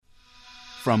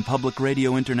From Public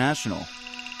Radio International,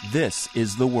 this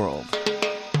is The World.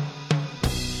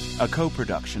 A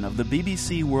co-production of the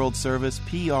BBC World Service,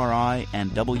 PRI, and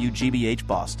WGBH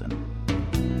Boston.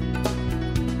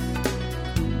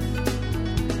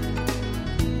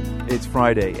 It's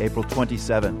Friday, April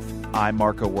 27th. I'm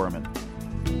Marco Werman.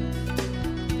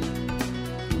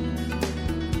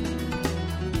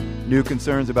 New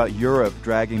concerns about Europe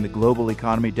dragging the global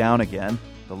economy down again.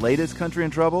 The latest country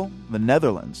in trouble? The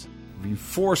Netherlands.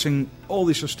 Enforcing all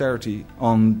this austerity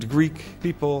on the Greek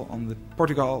people, on the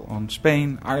Portugal, on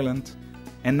Spain, Ireland,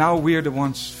 and now we're the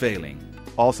ones failing.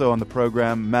 Also on the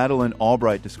program, Madeline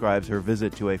Albright describes her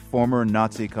visit to a former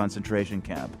Nazi concentration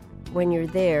camp. When you're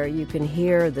there, you can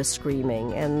hear the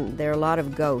screaming, and there are a lot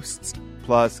of ghosts.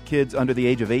 Plus, kids under the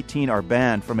age of 18 are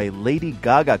banned from a Lady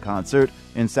Gaga concert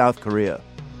in South Korea.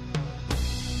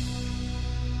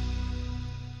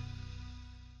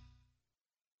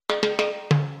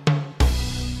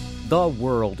 The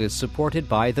World is supported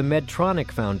by the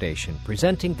Medtronic Foundation,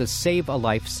 presenting the Save a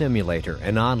Life Simulator,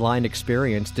 an online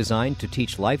experience designed to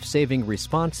teach life-saving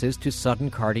responses to sudden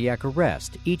cardiac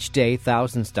arrest. Each day,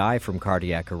 thousands die from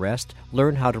cardiac arrest.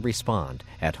 Learn how to respond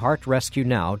at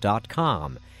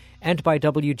heartrescuenow.com. And by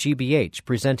WGBH,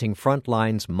 presenting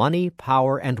Frontline's Money,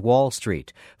 Power, and Wall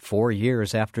Street. 4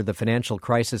 years after the financial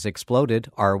crisis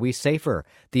exploded, are we safer?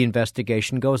 The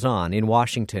investigation goes on in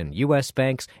Washington, U.S.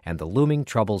 banks, and the looming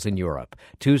troubles in Europe.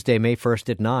 Tuesday, May 1st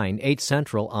at 9, 8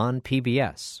 Central on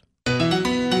PBS.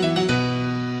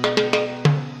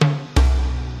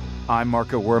 I'm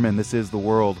Marco Werman. This is The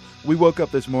World. We woke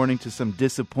up this morning to some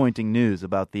disappointing news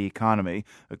about the economy.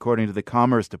 According to the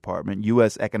Commerce Department,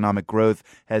 U.S. economic growth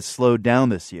has slowed down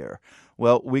this year.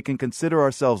 Well, we can consider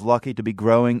ourselves lucky to be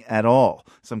growing at all.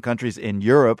 Some countries in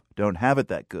Europe don't have it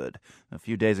that good. A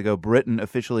few days ago, Britain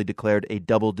officially declared a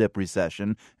double-dip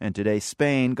recession, and today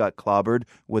Spain got clobbered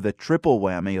with a triple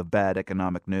whammy of bad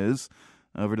economic news.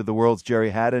 Over to The World's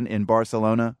Jerry Haddon in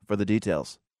Barcelona for the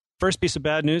details. First piece of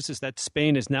bad news is that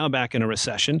Spain is now back in a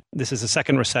recession. This is the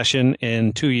second recession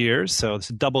in 2 years, so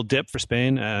it's a double dip for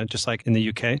Spain, just like in the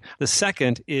UK. The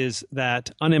second is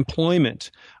that unemployment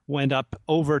went up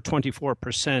over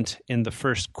 24% in the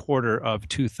first quarter of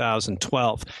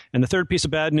 2012. And the third piece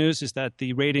of bad news is that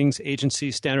the ratings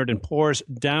agency Standard & Poor's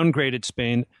downgraded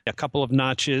Spain a couple of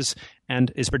notches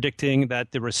and is predicting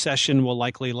that the recession will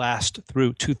likely last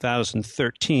through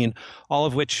 2013, all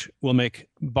of which will make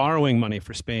borrowing money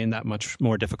for Spain that much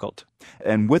more difficult.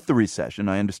 And with the recession,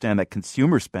 I understand that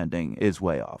consumer spending is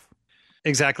way off.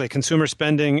 Exactly. Consumer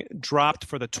spending dropped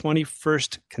for the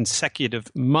 21st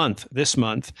consecutive month this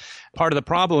month. Part of the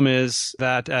problem is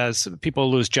that as people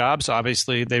lose jobs,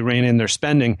 obviously they rein in their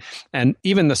spending. And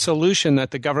even the solution that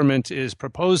the government is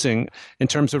proposing in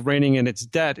terms of reining in its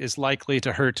debt is likely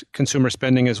to hurt consumer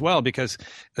spending as well, because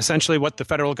essentially what the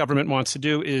federal government wants to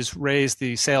do is raise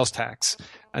the sales tax,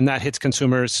 and that hits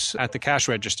consumers at the cash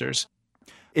registers.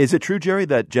 Is it true, Jerry,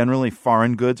 that generally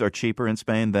foreign goods are cheaper in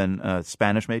Spain than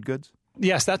Spanish-made goods?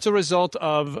 Yes, that's a result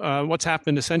of what's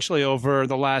happened essentially over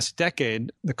the last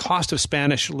decade. The cost of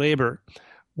Spanish labor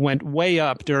went way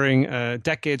up during a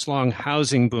decades-long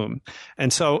housing boom.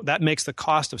 And so that makes the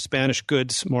cost of Spanish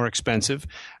goods more expensive.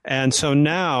 And so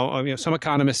now, some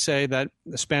economists say that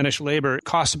the Spanish labor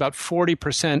costs about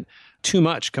 40% too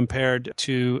much compared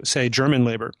to, say, German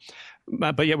labor.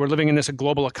 But yet we're living in this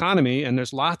global economy, and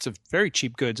there's lots of very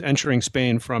cheap goods entering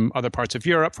Spain from other parts of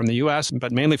Europe, from the U.S.,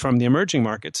 but mainly from the emerging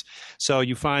markets. So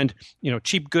you find,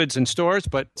 cheap goods in stores,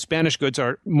 but Spanish goods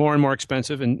are more and more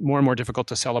expensive and more difficult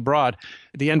to sell abroad.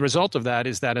 The end result of that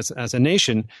is that as a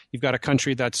nation, you've got a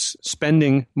country that's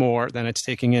spending more than it's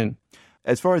taking in.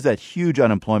 As far as that huge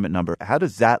unemployment number, how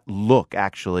does that look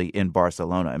actually in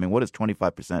Barcelona? I mean, what does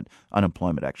 25%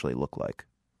 unemployment actually look like?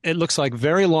 It looks like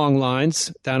very long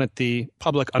lines down at the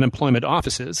public unemployment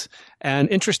offices. And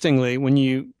interestingly,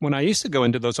 when I used to go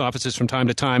into those offices from time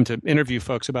to time to interview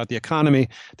folks about the economy,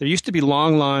 there used to be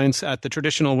long lines at the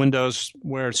traditional windows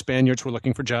where Spaniards were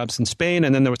looking for jobs in Spain.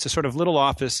 And then there was this sort of little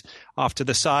office off to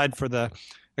the side for the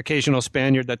occasional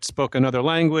Spaniard that spoke another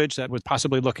language that was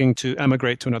possibly looking to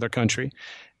emigrate to another country.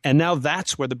 And now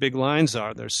that's where the big lines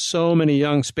are. There's so many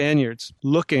young Spaniards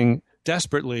looking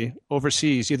desperately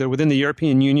overseas, either within the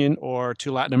European Union or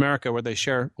to Latin America, where they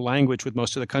share language with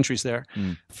most of the countries there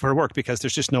for work, because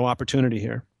there's just no opportunity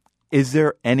here. Is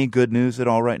there any good news at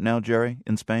all right now, Jerry,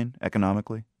 in Spain,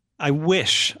 economically? I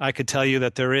wish I could tell you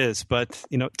that there is, but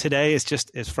today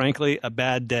is frankly a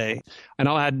bad day. And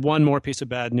I'll add one more piece of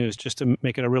bad news just to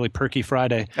make it a really perky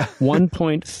Friday.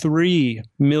 1.3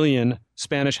 million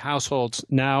Spanish households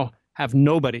now have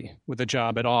nobody with a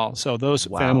job at all. So those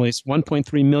families,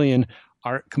 1.3 million,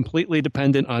 are completely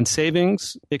dependent on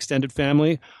savings, extended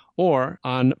family, or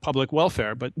on public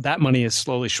welfare. But that money is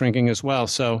slowly shrinking as well.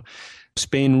 So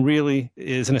Spain really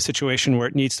is in a situation where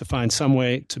it needs to find some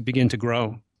way to begin to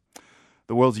grow.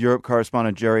 The World's Europe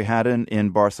correspondent Jerry Haddon in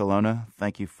Barcelona.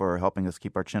 Thank you for helping us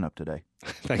keep our chin up today.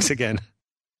 Thanks again.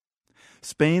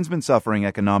 Spain's been suffering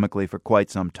economically for quite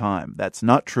some time. That's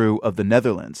not true of the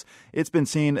Netherlands. It's been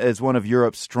seen as one of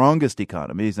Europe's strongest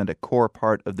economies and a core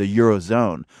part of the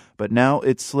Eurozone. But now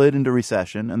it's slid into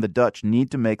recession, and the Dutch need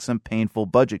to make some painful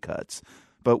budget cuts.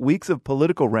 But weeks of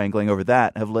political wrangling over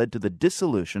that have led to the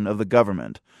dissolution of the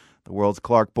government. The World's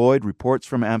Clark Boyd reports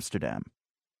from Amsterdam.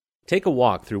 Take a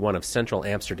walk through one of central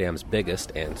Amsterdam's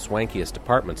biggest and swankiest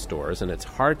department stores, and it's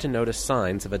hard to notice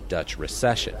signs of a Dutch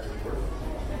recession.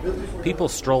 People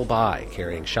stroll by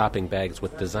carrying shopping bags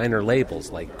with designer labels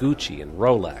like Gucci and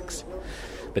Rolex.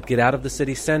 But get out of the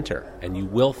city center, and you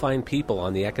will find people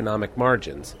on the economic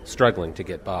margins struggling to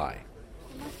get by.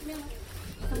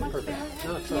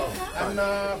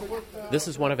 This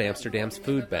is one of Amsterdam's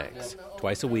food banks.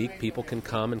 Twice a week, people can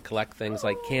come and collect things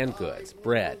like canned goods,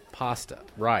 bread, pasta,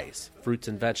 rice, fruits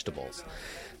and vegetables.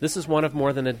 This is one of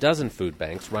more than a dozen food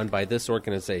banks run by this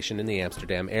organization in the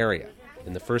Amsterdam area.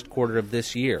 In the first quarter of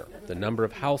this year, the number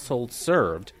of households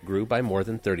served grew by more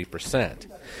than 30%.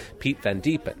 Piet van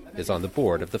Diepen is on the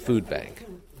board of the food bank.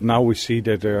 Now we see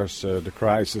that there's the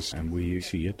crisis, and we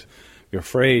see it. We're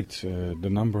afraid the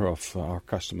number of our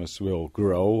customers will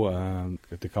grow in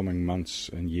the coming months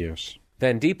and years.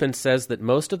 Van Diepen says that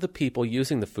most of the people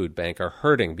using the food bank are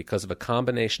hurting because of a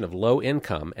combination of low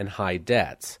income and high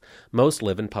debts. Most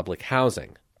live in public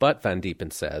housing, but Van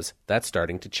Diepen says that's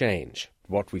starting to change.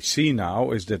 What we see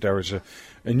now is that there is a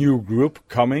new group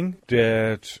coming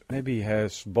that maybe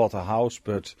has bought a house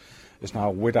but is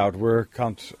now without work,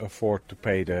 can't afford to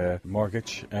pay the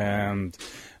mortgage, and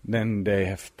then they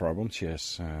have problems,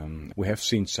 yes. We have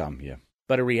seen some here.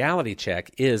 But a reality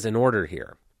check is in order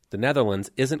here. The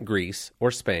Netherlands isn't Greece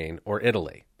or Spain or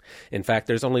Italy. In fact,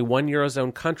 there's only one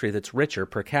Eurozone country that's richer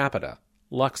per capita,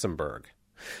 Luxembourg.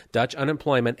 Dutch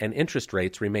unemployment and interest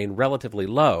rates remain relatively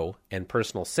low, and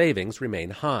personal savings remain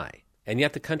high. And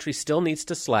yet the country still needs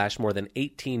to slash more than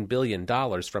 $18 billion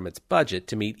from its budget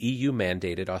to meet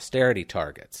EU-mandated austerity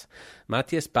targets.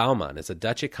 Matthias Bouwman is a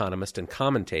Dutch economist and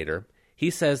commentator.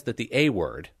 He says that the A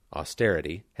word,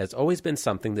 austerity, has always been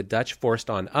something the Dutch forced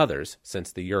on others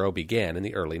since the euro began in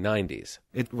the early 90s.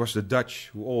 It was the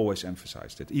Dutch who always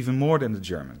emphasized it, even more than the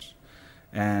Germans.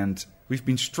 And we've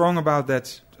been strong about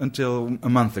that until a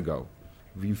month ago.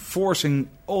 We've been forcing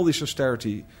all this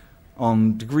austerity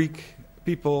on the Greek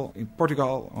people, in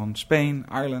Portugal, on Spain,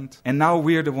 Ireland, and now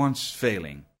we're the ones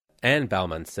failing. And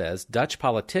Bouwman says Dutch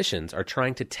politicians are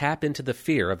trying to tap into the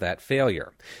fear of that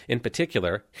failure. In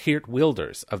particular, Geert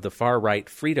Wilders of the far-right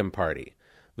Freedom Party.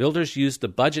 Wilders used the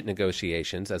budget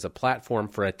negotiations as a platform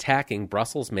for attacking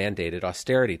Brussels-mandated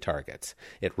austerity targets.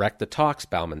 It wrecked the talks,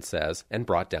 Bouwman says, and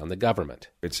brought down the government.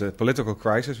 It's a political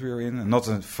crisis we're in, not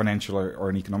a financial or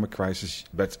an economic crisis,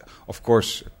 but of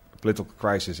course a political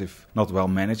crisis, if not well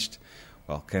managed,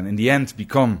 can in the end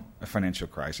become a financial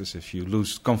crisis if you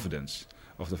lose confidence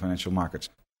of the financial markets.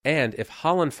 And if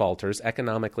Holland falters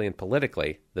economically and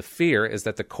politically, the fear is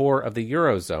that the core of the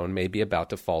Eurozone may be about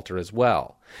to falter as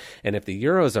well. And if the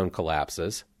Eurozone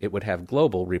collapses, it would have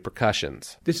global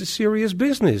repercussions. This is serious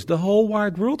business. The whole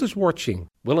wide world is watching.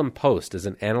 Willem Post is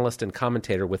an analyst and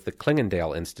commentator with the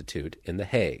Klingendale Institute in The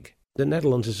Hague. The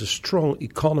Netherlands is a strong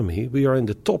economy. We are in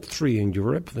the top 3 in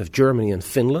Europe with Germany and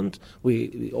Finland.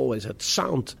 We always had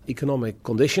sound economic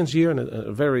conditions here and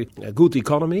a very good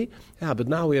economy. Yeah, but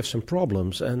now we have some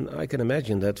problems. And I can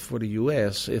imagine that for the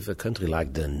US, if a country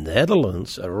like the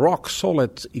Netherlands, a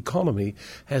rock-solid economy,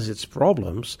 has its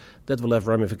problems, that will have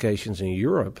ramifications in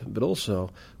Europe, but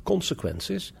also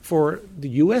consequences for the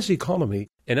US economy.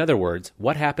 In other words,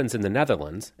 what happens in the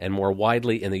Netherlands, and more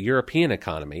widely in the European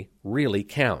economy, really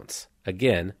counts.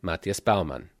 Again, Matthias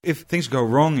Bouwman. If things go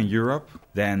wrong in Europe,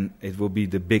 then it will be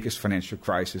the biggest financial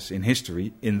crisis in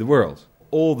history in the world.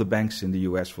 All the banks in the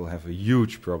US will have a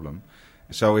huge problem.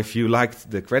 So if you liked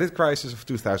the credit crisis of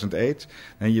 2008,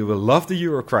 then you will love the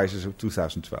euro crisis of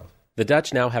 2012. The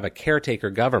Dutch now have a caretaker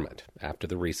government after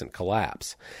the recent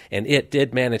collapse, and it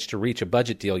did manage to reach a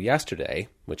budget deal yesterday,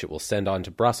 which it will send on to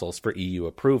Brussels for EU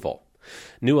approval.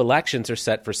 New elections are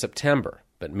set for September,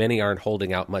 but many aren't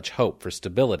holding out much hope for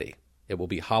stability. It will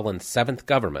be Holland's 7th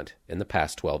government in the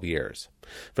past 12 years.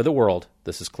 For The World,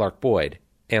 this is Clark Boyd,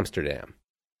 Amsterdam.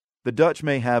 The Dutch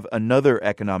may have another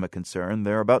economic concern.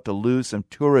 They're about to lose some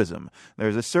tourism.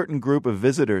 There's a certain group of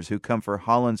visitors who come for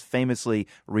Holland's famously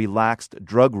relaxed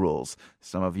drug rules.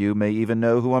 Some of you may even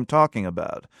know who I'm talking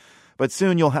about. But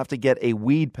soon you'll have to get a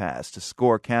weed pass to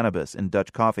score cannabis in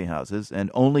Dutch coffee houses,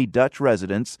 and only Dutch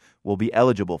residents will be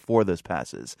eligible for those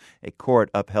passes. A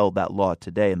court upheld that law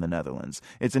today in the Netherlands.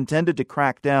 It's intended to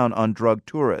crack down on drug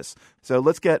tourists. So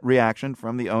let's get reaction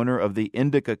from the owner of the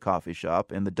Indica coffee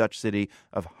shop in the Dutch city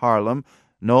of Haarlem,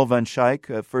 Noel van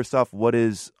Schaik. First off, what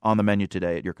is on the menu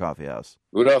today at your coffee house?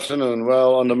 Good afternoon.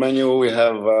 Well, on the menu we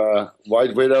have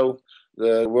White Widow,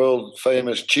 the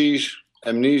world-famous cheese,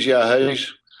 Amnesia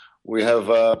Haze. We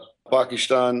have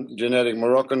Pakistan genetic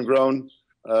Moroccan grown.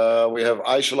 We have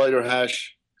Isolator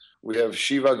Hash. We have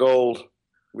Shiva Gold.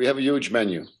 We have a huge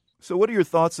menu. So what are your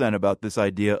thoughts then about this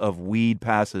idea of weed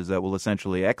passes that will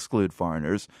essentially exclude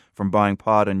foreigners from buying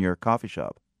pot in your coffee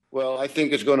shop? Well, I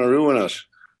think it's going to ruin us.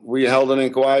 We held an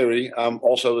inquiry. I'm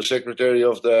also the secretary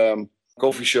of the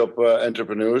coffee shop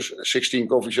entrepreneurs, 16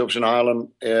 coffee shops in Haarlem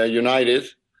united.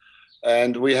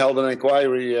 And we held an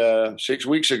inquiry 6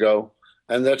 weeks ago,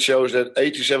 and that shows that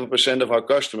 87% of our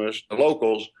customers, the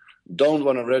locals, don't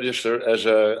want to register as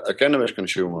a cannabis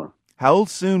consumer. How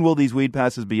soon will these weed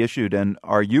passes be issued, and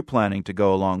are you planning to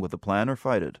go along with the plan or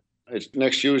fight it? It's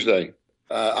next Tuesday.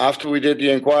 After we did the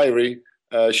inquiry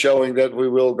showing that we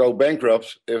will go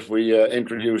bankrupt if we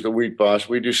introduce the weed pass,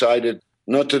 we decided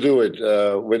not to do it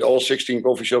with all 16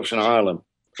 coffee shops in Haarlem.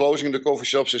 Closing the coffee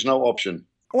shops is no option.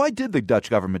 Why did the Dutch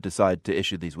government decide to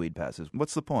issue these weed passes?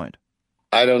 What's the point?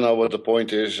 I don't know what the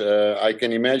point is. I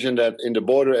can imagine that in the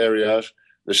border areas,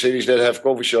 the cities that have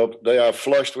coffee shop, they are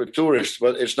flushed with tourists,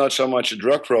 but it's not so much a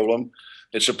drug problem.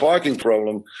 It's a parking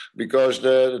problem because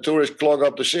the tourists clog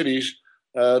up the cities.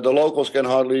 The locals can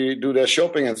hardly do their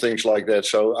shopping and things like that.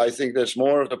 So I think that's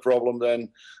more of the problem than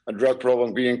a drug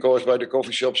problem being caused by the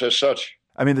coffee shops as such.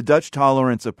 I mean, the Dutch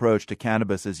tolerance approach to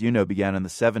cannabis, as you know, began in the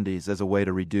 70s as a way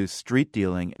to reduce street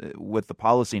dealing, with the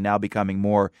policy now becoming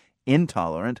more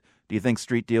intolerant. Do you think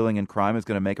street dealing and crime is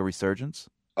going to make a resurgence?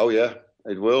 Oh, yeah,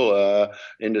 it will.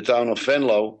 In the town of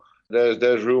Venlo,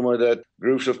 there's rumor that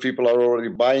groups of people are already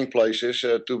buying places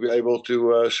to be able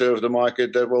to serve the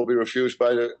market that will be refused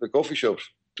by the coffee shops,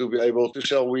 to be able to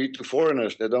sell weed to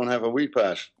foreigners that don't have a weed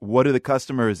pass. What are the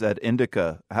customers at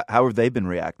Indica? How have they been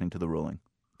reacting to the ruling?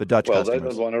 The Dutch customers. They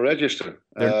don't want to register.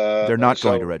 They're not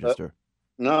going to register.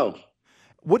 No.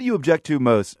 What do you object to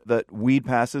most? That weed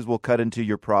passes will cut into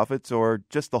your profits, or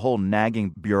just the whole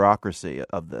nagging bureaucracy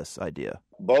of this idea?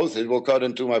 Both. It will cut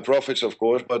into my profits, of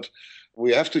course, but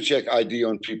we have to check ID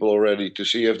on people already to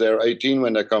see if they're 18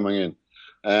 when they're coming in.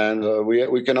 And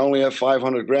we can only have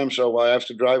 500 grams, so I have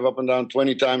to drive up and down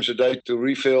 20 times a day to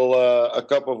refill a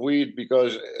cup of weed,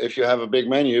 because if you have a big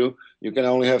menu, you can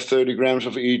only have 30 grams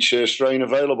of each strain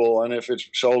available. And if it's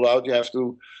sold out, you have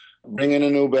to bring in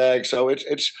a new bag. So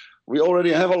we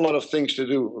already have a lot of things to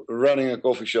do running a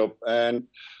coffee shop. And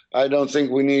I don't think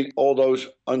we need all those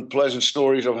unpleasant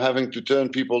stories of having to turn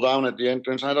people down at the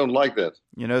entrance. I don't like that.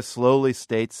 You know, slowly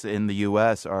states in the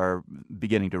U.S. are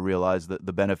beginning to realize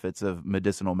the benefits of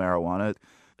medicinal marijuana.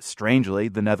 Strangely,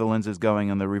 the Netherlands is going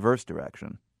in the reverse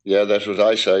direction. Yeah, that's what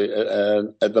I say.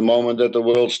 And at the moment that the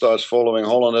world starts following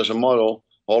Holland as a model,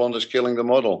 Holland is killing the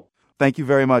model. Thank you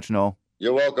very much, Noel.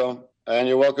 You're welcome. And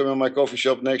you're welcome in my coffee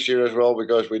shop next year as well,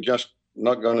 because we're just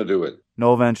not going to do it.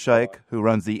 Noel van Schaik, who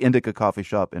runs the Indica coffee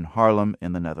shop in Haarlem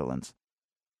in the Netherlands.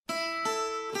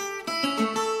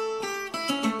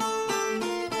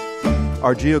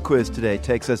 Our GeoQuiz today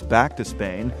takes us back to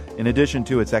Spain. In addition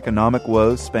to its economic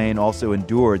woes, Spain also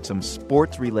endured some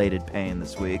sports-related pain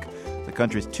this week. The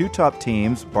country's two top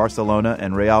teams, Barcelona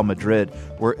and Real Madrid,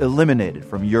 were eliminated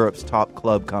from Europe's top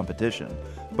club competition.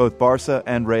 Both Barca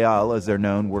and Real, as they're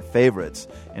known, were favorites.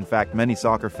 In fact, many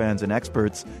soccer fans and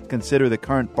experts consider the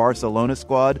current Barcelona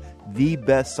squad the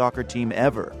best soccer team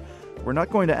ever. We're not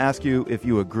going to ask you if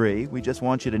you agree. We just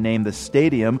want you to name the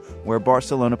stadium where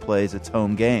Barcelona plays its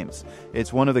home games.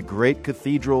 It's one of the great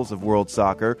cathedrals of world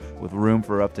soccer, with room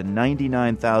for up to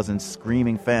 99,000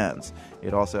 screaming fans.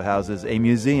 It also houses a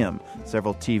museum,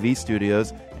 several TV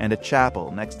studios, and a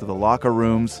chapel next to the locker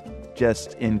rooms,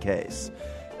 just in case.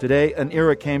 Today, an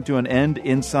era came to an end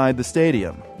inside the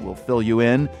stadium. We'll fill you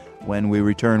in when we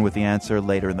return with the answer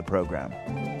later in the program.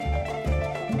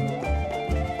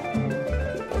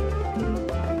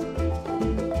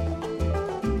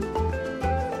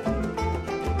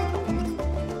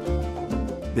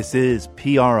 This is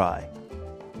PRI.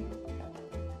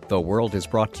 The World is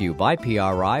brought to you by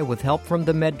PRI with help from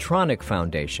the Medtronic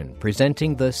Foundation,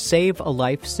 presenting the Save a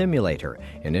Life Simulator,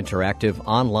 an interactive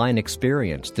online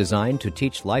experience designed to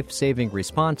teach life-saving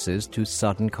responses to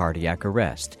sudden cardiac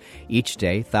arrest. Each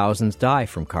day, thousands die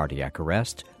from cardiac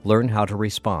arrest. Learn how to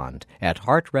respond at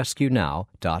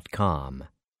heartrescuenow.com.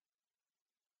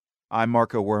 I'm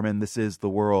Marco Werman. This is The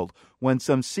World. When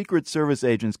some Secret Service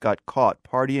agents got caught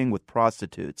partying with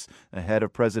prostitutes ahead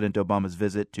of President Obama's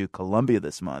visit to Colombia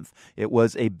this month, it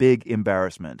was a big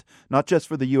embarrassment, not just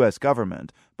for the U.S.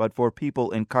 government, but for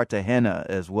people in Cartagena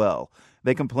as well.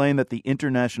 They complain that the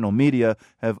international media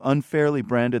have unfairly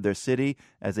branded their city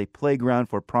as a playground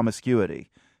for promiscuity.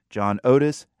 John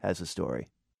Otis has a story.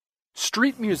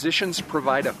 Street musicians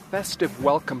provide a festive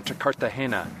welcome to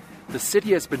Cartagena. The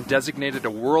city has been designated a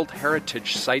World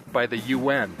Heritage Site by the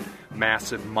UN.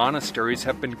 Massive monasteries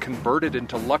have been converted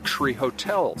into luxury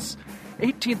hotels.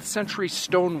 18th century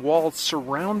stone walls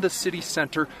surround the city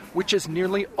center, which is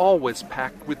nearly always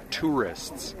packed with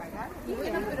tourists.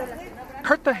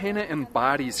 Cartagena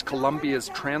embodies Colombia's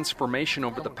transformation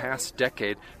over the past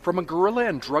decade from a guerrilla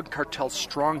and drug cartel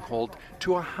stronghold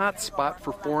to a hotspot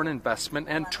for foreign investment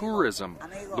and tourism.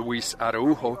 Luis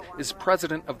Araujo is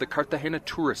president of the Cartagena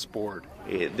Tourist Board.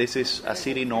 This is a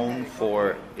city known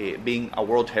for being a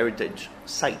World Heritage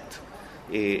Site.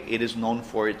 It is known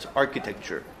for its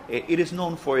architecture. It is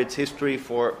known for its history,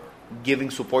 for giving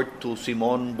support to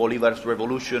Simón Bolívar's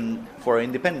revolution for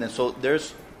independence. So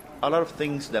there's a lot of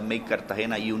things that make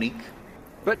Cartagena unique.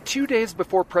 But 2 days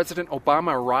before President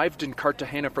Obama arrived in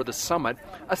Cartagena for the summit,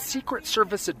 a Secret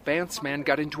Service advance man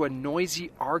got into a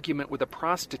noisy argument with a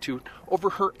prostitute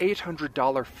over her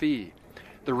 $800 fee.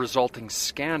 The resulting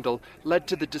scandal led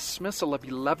to the dismissal of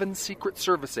 11 Secret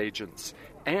Service agents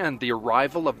and the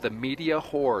arrival of the media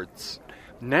hordes.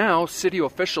 Now, city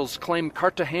officials claim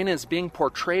Cartagena is being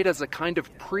portrayed as a kind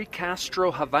of pre-Castro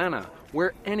Havana,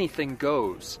 where anything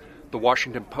goes. The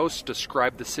Washington Post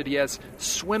described the city as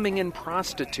swimming in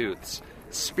prostitutes.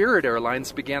 Spirit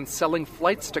Airlines began selling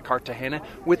flights to Cartagena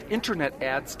with internet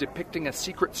ads depicting a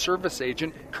Secret Service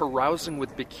agent carousing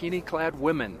with bikini-clad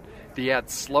women. The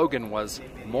ad's slogan was,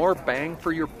 "More bang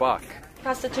for your buck."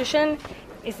 Prostitution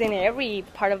is in every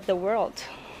part of the world,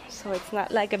 so it's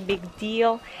not like a big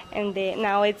deal. And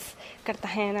now it's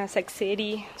Cartagena, sex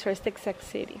city, touristic sex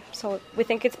city. So we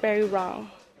think it's very wrong.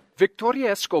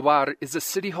 Victoria Escobar is a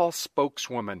City Hall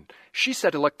spokeswoman. She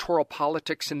said electoral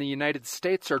politics in the United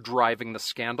States are driving the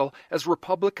scandal as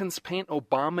Republicans paint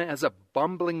Obama as a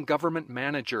bumbling government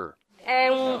manager.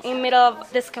 And in the middle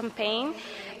of this campaign,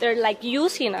 they're like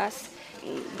using us.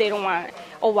 They don't want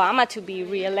Obama to be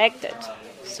reelected.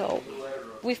 So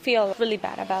we feel really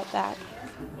bad about that.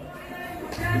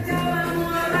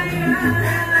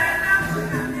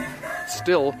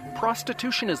 Still,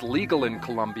 prostitution is legal in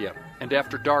Colombia, and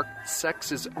after dark,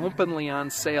 sex is openly on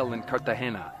sale in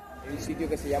Cartagena.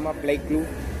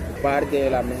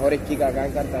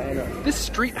 This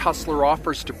street hustler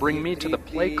offers to bring me to the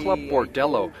Play Club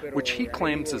Bordello, which he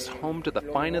claims is home to the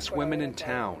finest women in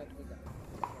town.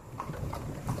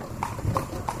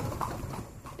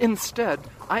 Instead,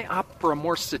 I opt for a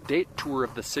more sedate tour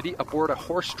of the city aboard a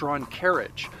horse-drawn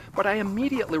carriage, but I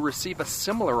immediately receive a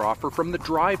similar offer from the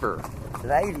driver.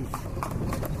 Ladies,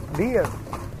 beer.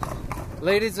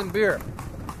 Ladies and beer.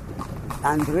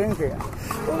 And drink it.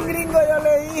 Un gringo yo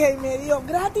le dije y me dijo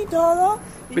gratis todo.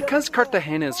 Because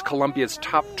Cartagena is Colombia's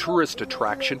top tourist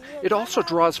attraction, it also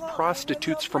draws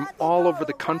prostitutes from all over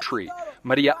the country.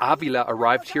 Maria Avila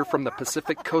arrived here from the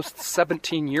Pacific coast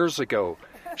 17 years ago.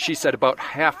 She said about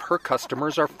half her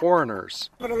customers are foreigners.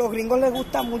 The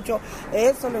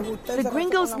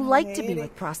gringos like to be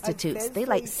with prostitutes. They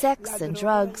like sex and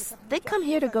drugs. They come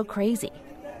here to go crazy.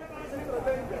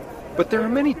 But there are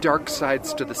many dark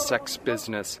sides to the sex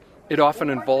business. It often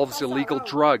involves illegal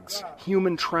drugs,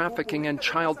 human trafficking, and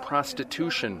child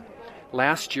prostitution.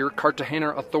 Last year,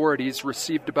 Cartagena authorities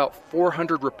received about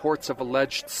 400 reports of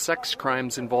alleged sex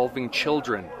crimes involving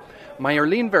children.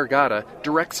 Mayerlin Vergara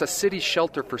directs a city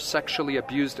shelter for sexually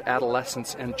abused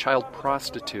adolescents and child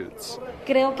prostitutes.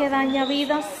 Creo que daña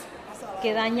vidas,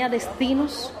 que daña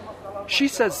destinos. She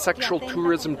says sexual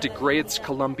tourism degrades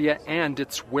Colombia and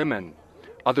its women.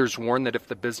 Others warn that if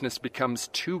the business becomes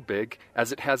too big,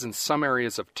 as it has in some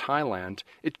areas of Thailand,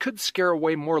 it could scare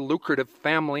away more lucrative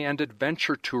family and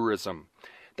adventure tourism.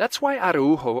 That's why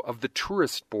Araujo of the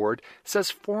Tourist Board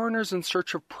says foreigners in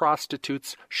search of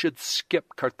prostitutes should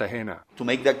skip Cartagena. To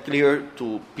make that clear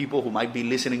to people who might be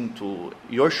listening to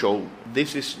your show,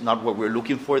 this is not what we're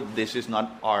looking for. This is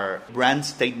not our brand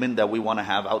statement that we want to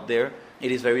have out there.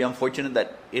 It is very unfortunate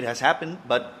that it has happened,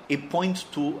 but it points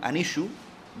to an issue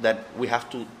that we have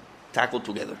to tackle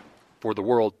together. For The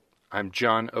World, I'm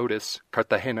John Otis,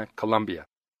 Cartagena, Colombia.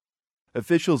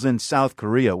 Officials in South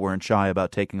Korea weren't shy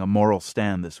about taking a moral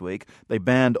stand this week. They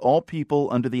banned all people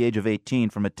under the age of 18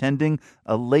 from attending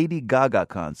a Lady Gaga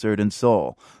concert in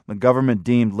Seoul. The government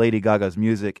deemed Lady Gaga's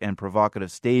music and provocative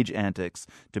stage antics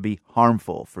to be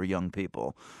harmful for young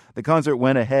people. The concert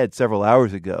went ahead several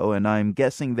hours ago, and I'm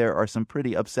guessing there are some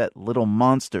pretty upset little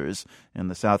monsters in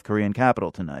the South Korean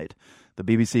capital tonight. The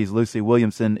BBC's Lucy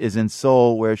Williamson is in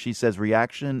Seoul, where she says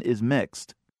reaction is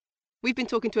mixed. We've been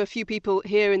talking to a few people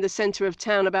here in the centre of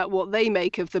town about what they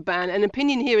make of the ban, and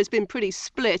opinion here has been pretty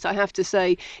split, I have to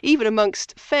say, even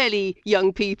amongst fairly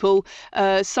young people.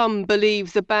 Some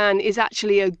believe the ban is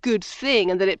actually a good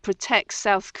thing and that it protects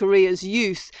South Korea's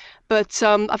youth. But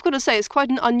I've got to say it's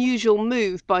quite an unusual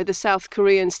move by the South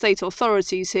Korean state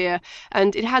authorities here,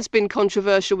 and it has been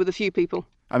controversial with a few people.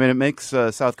 I mean, it makes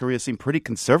South Korea seem pretty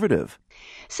conservative.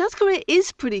 South Korea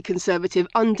is pretty conservative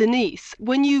underneath.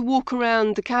 When you walk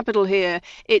around the capital here,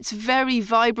 it's very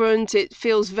vibrant. It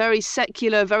feels very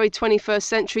secular, very 21st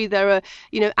century. There are,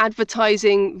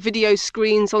 advertising video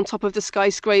screens on top of the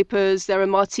skyscrapers. There are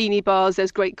martini bars.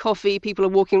 There's great coffee. People are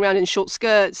walking around in short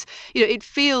skirts. It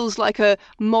feels like a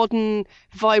modern,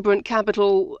 vibrant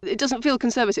capital. It doesn't feel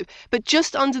conservative. But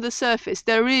just under the surface,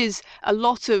 there is a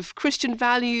lot of Christian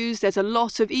values. There's a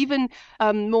lot of even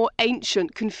more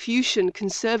ancient Confucian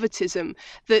conservatism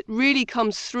that really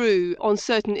comes through on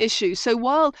certain issues. So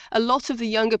while a lot of the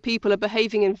younger people are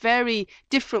behaving in very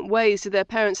different ways to their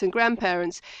parents and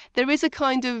grandparents, there is a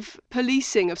kind of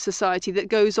policing of society that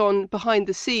goes on behind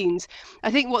the scenes.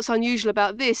 I think what's unusual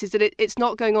about this is that it's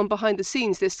not going on behind the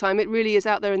scenes this time. It really is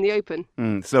out there in the open.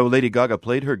 So Lady Gaga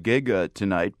played her gig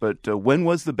tonight, but when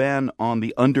was the ban on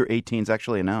the under-18s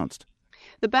actually announced?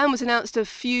 The ban was announced a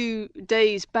few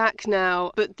days back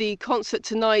now, but the concert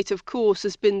tonight, of course,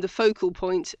 has been the focal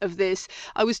point of this.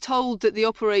 I was told that the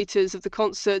operators of the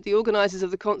concert, the organisers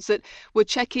of the concert, were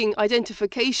checking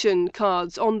identification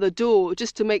cards on the door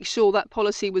just to make sure that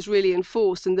policy was really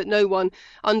enforced and that no one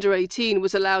under 18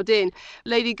 was allowed in.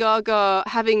 Lady Gaga,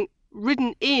 having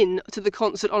ridden in to the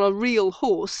concert on a real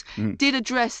horse, did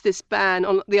address this ban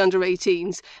on the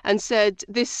under-18s and said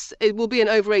it will be an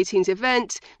over-18s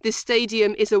event. This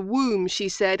stadium is a womb, she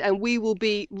said, and we will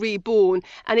be reborn.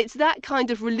 And it's that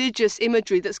kind of religious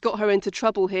imagery that's got her into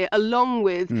trouble here, along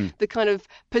with the kind of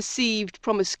perceived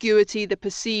promiscuity, the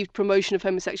perceived promotion of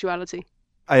homosexuality.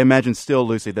 I imagine still,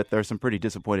 Lucy, that there are some pretty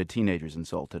disappointed teenagers in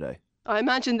Seoul today. I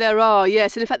imagine there are,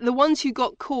 yes. And in fact, the ones who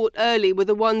got caught early were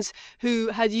the ones who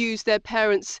had used their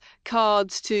parents'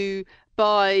 cards to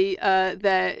buy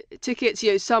their tickets.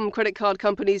 Some credit card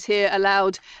companies here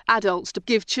allowed adults to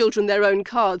give children their own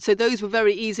cards, so those were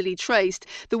very easily traced.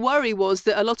 The worry was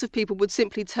that a lot of people would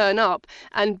simply turn up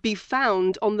and be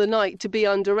found on the night to be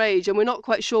underage, and we're not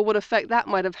quite sure what effect that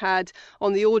might have had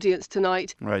on the audience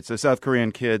tonight. Right, so South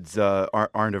Korean kids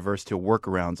aren't averse to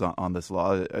workarounds on this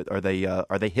law. Are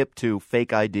they hip to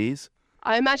fake IDs?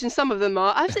 I imagine some of them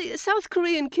are. Actually, South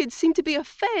Korean kids seem to be a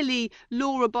fairly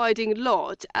law-abiding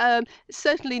lot.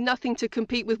 Certainly nothing to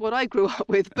compete with what I grew up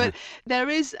with, but there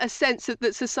is a sense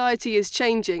that society is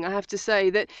changing, I have to say,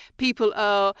 that people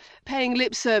are paying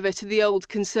lip service to the old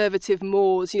conservative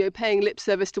mores, paying lip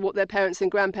service to what their parents and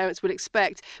grandparents would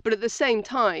expect. But at the same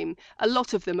time, a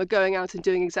lot of them are going out and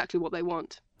doing exactly what they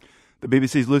want. The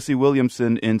BBC's Lucy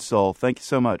Williamson in Seoul. Thank you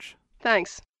so much.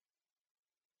 Thanks.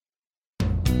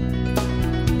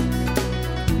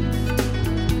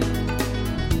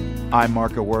 I'm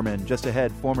Marco Werman. Just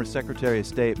ahead, former Secretary of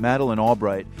State Madeline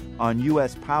Albright on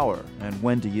U.S. power and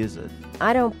when to use it.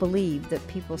 I don't believe that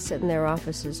people sit in their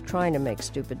offices trying to make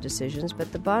stupid decisions,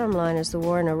 but the bottom line is the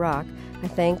war in Iraq, I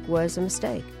think, was a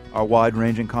mistake. Our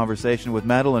wide-ranging conversation with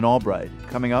Madeline Albright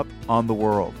coming up on The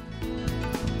World.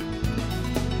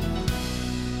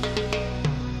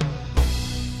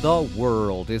 The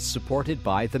World is supported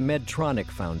by the Medtronic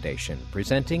Foundation,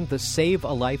 presenting the Save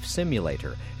a Life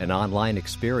Simulator, an online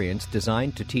experience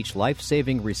designed to teach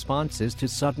life-saving responses to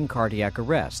sudden cardiac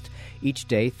arrest. Each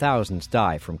day, thousands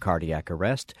die from cardiac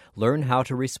arrest. Learn how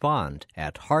to respond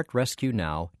at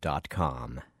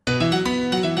heartrescuenow.com.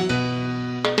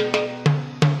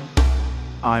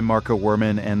 I'm Marco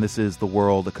Werman, and this is The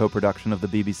World, a co-production of the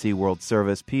BBC World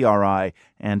Service, PRI,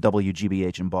 and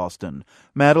WGBH in Boston.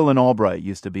 Madeline Albright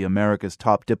used to be America's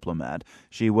top diplomat.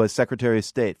 She was Secretary of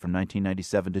State from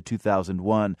 1997 to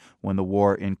 2001 when the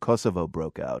war in Kosovo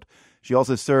broke out. She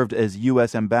also served as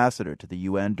U.S. ambassador to the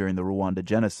UN during the Rwanda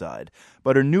genocide.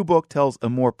 But her new book tells a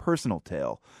more personal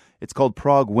tale. It's called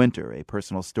Prague Winter, a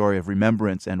personal story of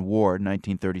remembrance and war,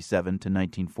 1937 to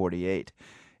 1948.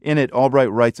 In it,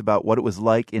 Albright writes about what it was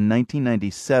like in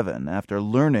 1997 after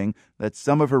learning that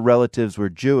some of her relatives were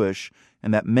Jewish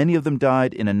and that many of them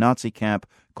died in a Nazi camp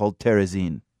called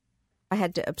Terezin. I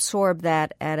had to absorb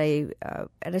that at a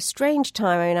strange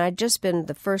time. I mean, I'd just been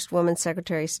the first woman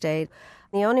Secretary of State.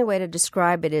 The only way to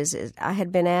describe it is I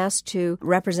had been asked to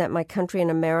represent my country in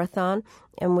a marathon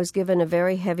and was given a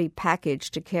very heavy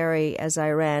package to carry as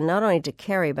I ran, not only to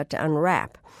carry but to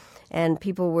unwrap. And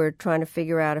people were trying to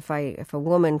figure out if a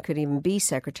woman could even be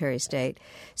Secretary of State.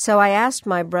 So I asked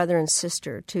my brother and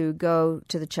sister to go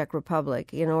to the Czech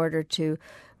Republic in order to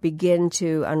begin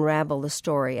to unravel the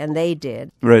story, and they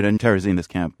did. Right, and Terezin, this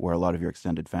camp where a lot of your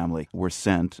extended family were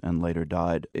sent and later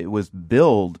died, it was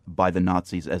billed by the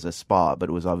Nazis as a spa, but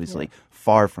it was obviously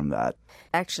far from that.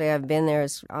 Actually, I've been there.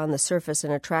 It's on the surface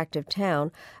an attractive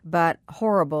town, but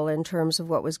horrible in terms of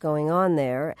what was going on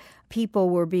there.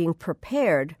 People were being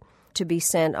prepared to be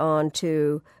sent on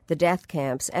to the death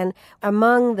camps. And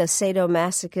among the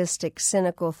sadomasochistic,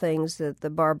 cynical things that the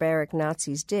barbaric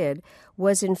Nazis did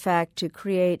was, in fact, to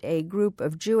create a group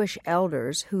of Jewish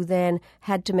elders who then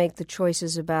had to make the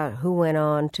choices about who went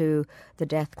on to the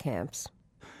death camps.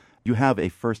 You have a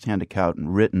first-hand account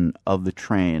written of the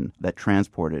train that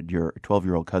transported your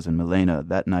 12-year-old cousin Milena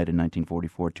that night in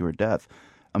 1944 to her death.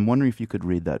 I'm wondering if you could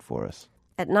read that for us.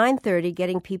 At 9:30,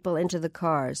 getting people into the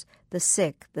cars, the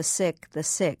sick, the sick, the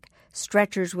sick,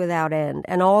 stretchers without end,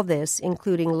 and all this,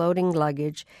 including loading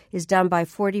luggage, is done by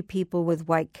 40 people with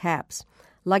white caps.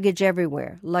 Luggage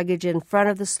everywhere, luggage in front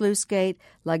of the sluice gate,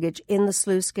 luggage in the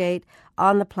sluice gate,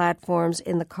 on the platforms,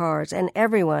 in the cars, and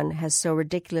everyone has so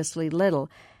ridiculously little,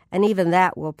 and even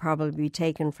that will probably be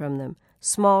taken from them.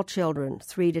 Small children,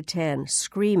 3 to 10,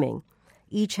 screaming.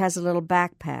 Each has a little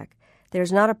backpack.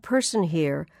 There's not a person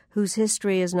here whose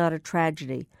history is not a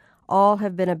tragedy. All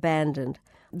have been abandoned.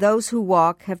 Those who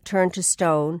walk have turned to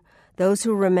stone. Those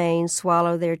who remain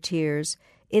swallow their tears.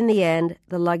 In the end,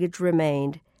 the luggage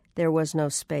remained. There was no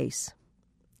space.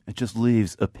 It just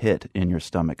leaves a pit in your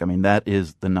stomach. I mean, that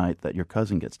is the night that your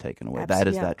cousin gets taken away. That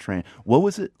is that train. What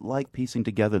was it like piecing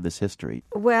together this history?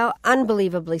 Well,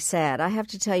 unbelievably sad. I have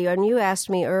to tell you, and you asked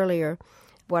me earlier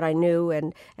what I knew,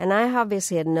 and I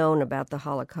obviously had known about the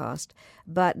Holocaust,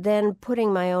 but then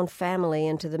putting my own family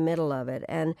into the middle of it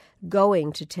and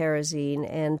going to Terezin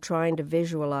and trying to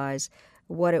visualize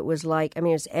what it was like. I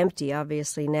mean, it's empty,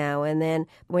 obviously, now, and then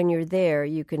when you're there,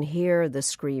 you can hear the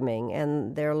screaming,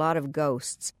 and there are a lot of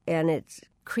ghosts, and it's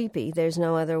creepy. There's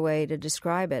no other way to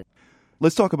describe it.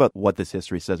 Let's talk about what this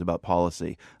history says about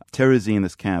policy. Terezin,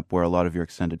 this camp where a lot of your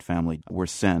extended family were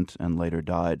sent and later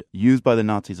died, used by the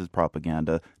Nazis as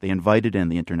propaganda. They invited in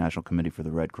the International Committee for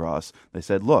the Red Cross. They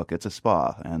said, look, it's a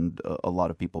spa, and a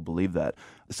lot of people believe that.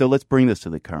 So let's bring this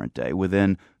to the current day.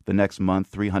 Within the next month,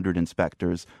 300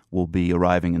 inspectors will be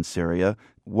arriving in Syria.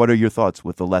 What are your thoughts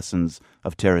with the lessons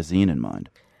of Terezin in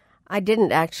mind? I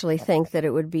didn't actually think that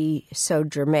it would be so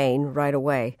germane right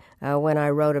away when I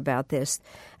wrote about this.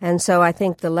 And so I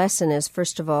think the lesson is,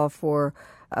 first of all, for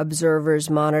observers,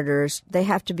 monitors, they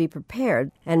have to be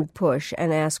prepared and push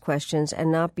and ask questions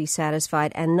and not be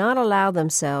satisfied and not allow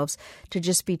themselves to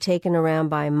just be taken around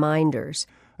by minders.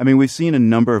 I mean, we've seen a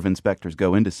number of inspectors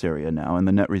go into Syria now, and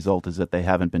the net result is that they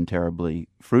haven't been terribly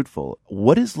fruitful.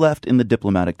 What is left in the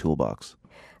diplomatic toolbox?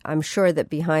 I'm sure that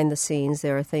behind the scenes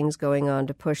there are things going on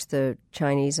to push the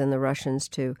Chinese and the Russians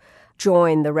to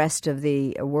join the rest of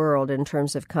the world in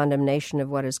terms of condemnation of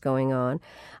what is going on.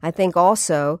 I think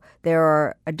also there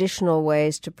are additional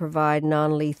ways to provide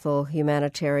non-lethal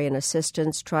humanitarian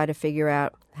assistance, try to figure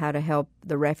out how to help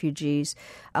the refugees,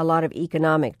 a lot of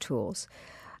economic tools.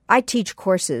 I teach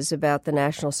courses about the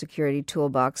National Security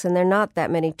Toolbox, and there are not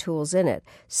that many tools in it.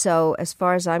 So as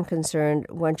far as I'm concerned,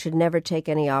 one should never take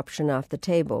any option off the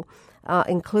table,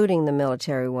 including the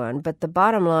military one. But the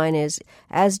bottom line is,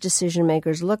 as decision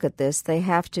makers look at this, they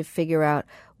have to figure out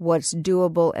what's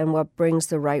doable and what brings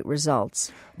the right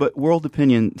results. But world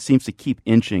opinion seems to keep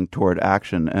inching toward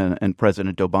action, and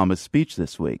President Obama's speech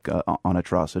this week on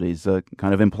atrocities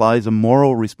kind of implies a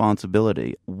moral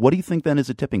responsibility. What do you think then is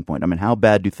a tipping point? I mean, how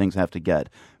bad do things have to get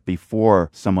before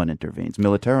someone intervenes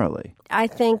militarily? I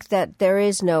think that there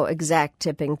is no exact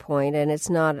tipping point, and it's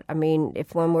not, I mean,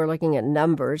 if one were looking at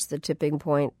numbers, the tipping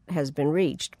point has been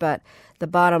reached. But the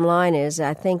bottom line is,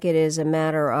 I think it is a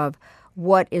matter of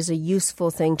what is a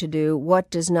useful thing to do, what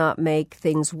does not make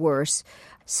things worse.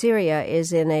 Syria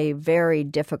is in a very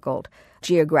difficult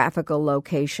geographical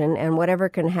location, and whatever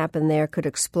can happen there could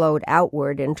explode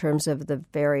outward in terms of the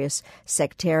various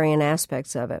sectarian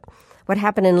aspects of it. What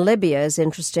happened in Libya is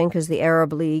interesting because the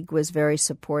Arab League was very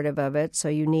supportive of it, so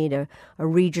you need a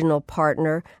regional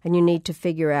partner, and you need to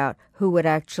figure out who would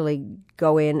actually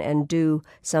go in and do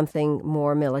something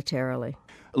more militarily.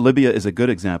 Libya is a good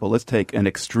example. Let's take an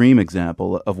extreme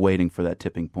example of waiting for that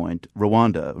tipping point.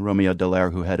 Rwanda. Romeo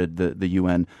Dallaire, who headed the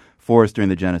UN force during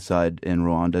the genocide in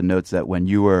Rwanda, notes that when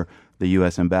you were the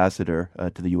U.S. ambassador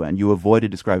to the UN, you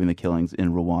avoided describing the killings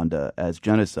in Rwanda as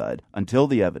genocide until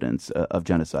the evidence of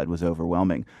genocide was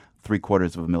overwhelming.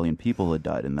 750,000 people had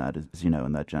died in that, as you know,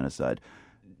 in that genocide.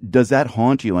 Does that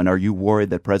haunt you, and are you worried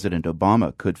that President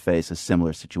Obama could face a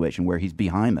similar situation where he's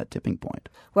behind that tipping point?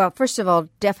 Well, first of all,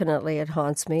 definitely it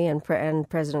haunts me, and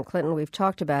President Clinton, we've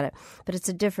talked about it, but it's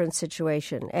a different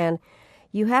situation. And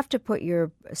you have to put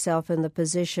yourself in the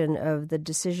position of the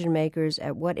decision makers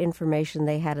at what information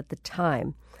they had at the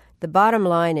time. The bottom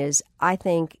line is, I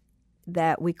think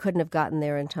that we couldn't have gotten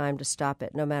there in time to stop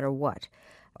it, no matter what.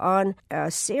 On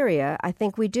Syria, I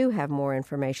think we do have more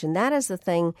information. That is the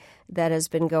thing that has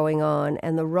been going on,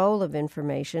 and the role of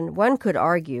information. One could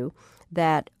argue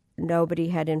that nobody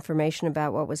had information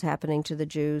about what was happening to the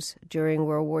Jews during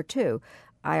World War II.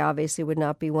 I obviously would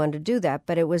not be one to do that,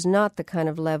 but it was not the kind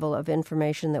of level of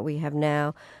information that we have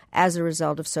now as a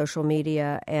result of social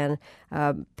media and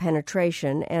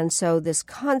penetration. And so this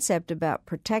concept about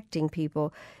protecting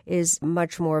people is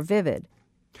much more vivid.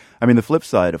 I mean, the flip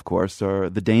side, of course, are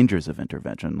the dangers of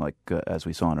intervention, like as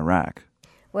we saw in Iraq.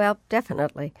 Well,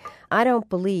 definitely. I don't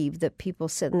believe that people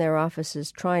sit in their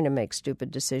offices trying to make stupid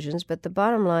decisions, but the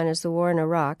bottom line is the war in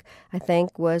Iraq, I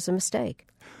think, was a mistake.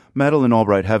 Madeline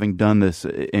Albright, having done this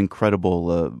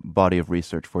incredible body of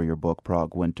research for your book,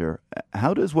 Prague Winter,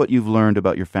 how does what you've learned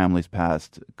about your family's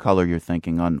past color your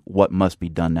thinking on what must be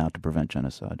done now to prevent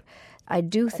genocide? I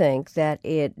do think that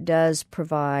it does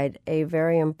provide a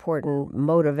very important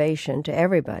motivation to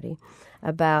everybody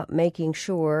about making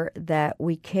sure that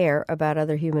we care about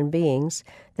other human beings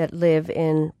that live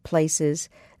in places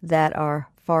that are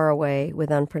far away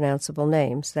with unpronounceable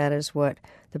names. That is what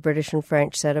the British and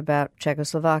French said about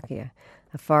Czechoslovakia,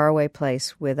 a faraway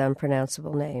place with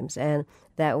unpronounceable names, and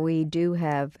that we do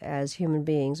have, as human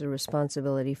beings, a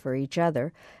responsibility for each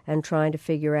other and trying to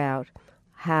figure out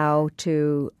how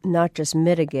to not just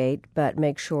mitigate, but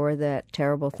make sure that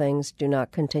terrible things do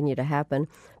not continue to happen,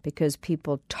 because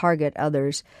people target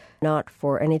others not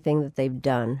for anything that they've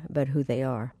done, but who they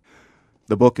are.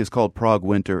 The book is called Prague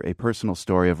Winter, A Personal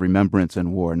Story of Remembrance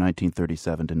and War,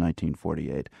 1937 to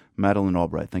 1948. Madeline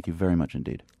Albright, thank you very much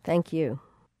indeed. Thank you.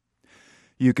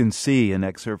 You can see an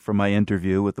excerpt from my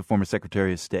interview with the former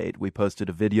Secretary of State. We posted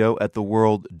a video at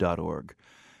theworld.org.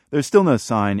 There's still no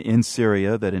sign in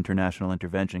Syria that international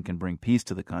intervention can bring peace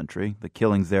to the country. The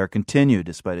killings there continue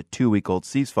despite a 2-week-old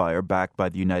ceasefire backed by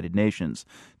the United Nations.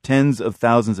 Tens of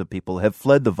thousands of people have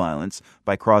fled the violence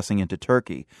by crossing into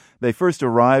Turkey. They first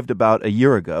arrived about a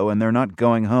year ago, and they're not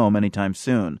going home anytime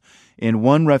soon. In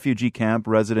one refugee camp,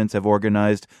 residents have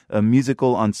organized a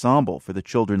musical ensemble for the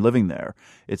children living there.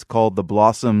 It's called the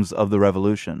Blossoms of the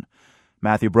Revolution.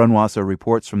 Matthew Brunwasser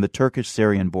reports from the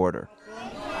Turkish-Syrian border.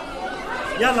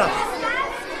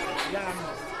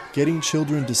 Getting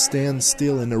children to stand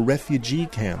still in a refugee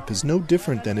camp is no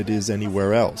different than it is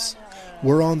anywhere else.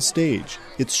 We're on stage.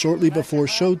 It's shortly before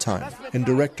showtime, and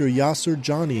director Yasser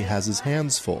Jani has his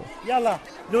hands full.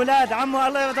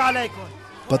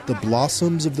 But the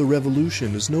Blossoms of the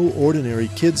Revolution is no ordinary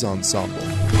kids' ensemble.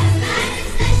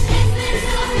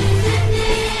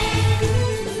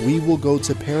 We will go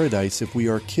to paradise if we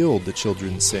are killed, the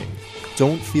children sing.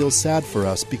 Don't feel sad for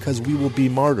us because we will be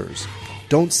martyrs.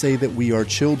 Don't say that we are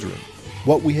children.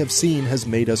 What we have seen has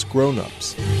made us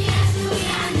grown-ups.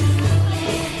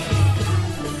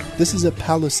 This is a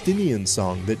Palestinian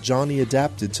song that Johnny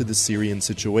adapted to the Syrian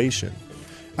situation.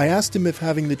 I asked him if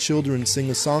having the children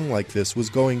sing a song like this was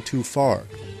going too far,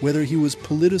 whether he was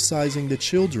politicizing the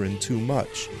children too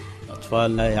much. How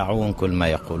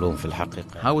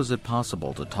is it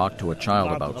possible to talk to a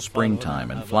child about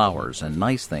springtime and flowers and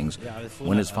nice things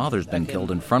when his father's been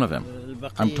killed in front of him?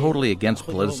 I'm totally against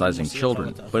politicizing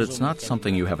children, but it's not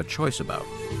something you have a choice about.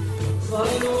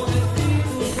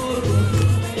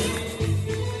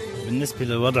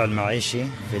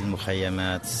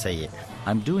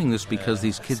 I'm doing this because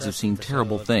these kids have seen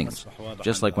terrible things,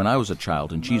 just like when I was a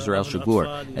child in Jizr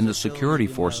al-Shagur and the security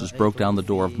forces broke down the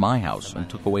door of my house and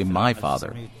took away my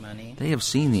father. They have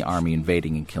seen the army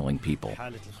invading and killing people.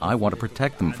 I want to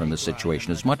protect them from this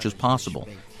situation as much as possible.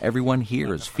 Everyone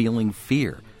here is feeling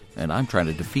fear, and I'm trying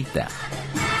to defeat that.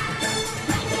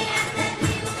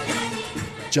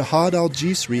 Jihad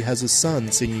al-Jisri has a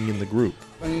son singing in the group.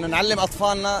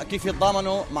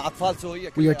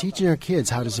 We are teaching our kids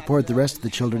how to support the rest of the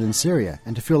children in Syria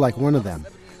and to feel like one of them.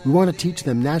 We want to teach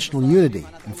them national unity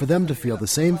and for them to feel the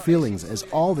same feelings as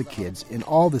all the kids in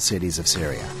all the cities of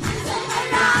Syria.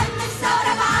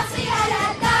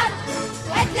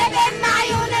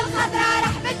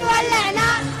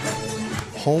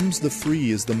 Homs the free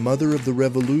is the mother of the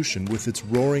revolution with its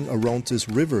roaring Orontes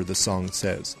River, the song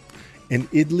says. And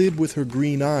Idlib with her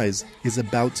green eyes is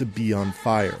about to be on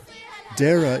fire.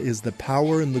 Dera is the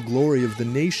power and the glory of the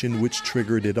nation which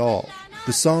triggered it all.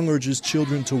 The song urges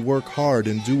children to work hard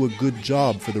and do a good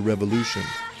job for the revolution.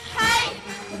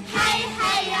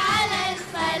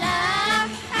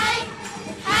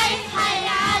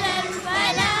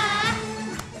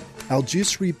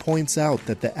 Al-Jisri points out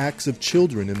that the acts of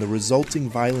children and the resulting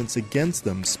violence against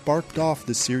them sparked off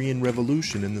the Syrian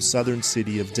revolution in the southern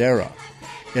city of Dera,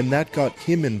 and that got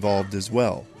him involved as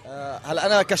well. I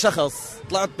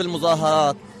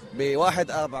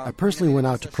personally went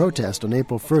out to protest on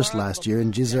April 1st last year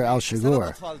in Jizr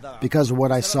al-Shagur because of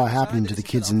what I saw happening to the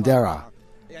kids in Dera.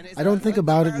 I don't think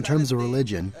about it in terms of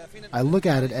religion. I look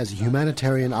at it as a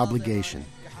humanitarian obligation.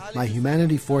 My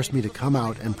humanity forced me to come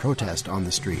out and protest on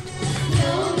the street.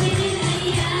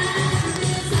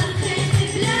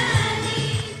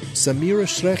 Samira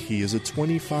Shrehi is a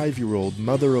 25-year-old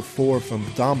mother of 4 from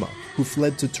Bdama who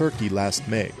fled to Turkey last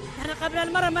May.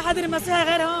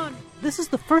 This is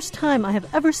the first time I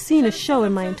have ever seen a show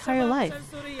in my entire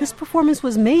life. This performance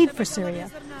was made for Syria,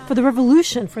 for the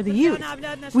revolution, for the youth.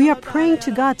 We are praying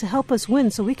to God to help us win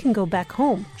so we can go back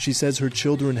home. She says her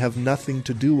children have nothing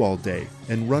to do all day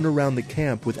and run around the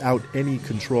camp without any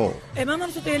control.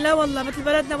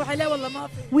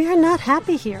 We are not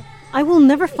happy here. I will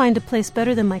never find a place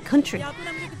better than my country.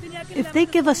 If they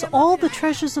give us all the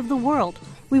treasures of the world,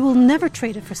 we will never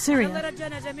trade it for Syria.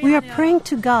 We are praying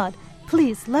to God,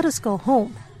 please let us go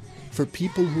home. For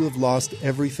people who have lost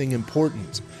everything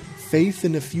important, faith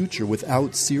in a future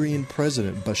without Syrian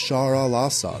President Bashar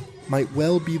al-Assad might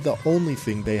well be the only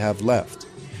thing they have left.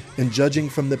 And judging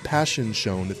from the passion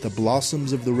shown at the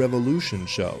Blossoms of the Revolution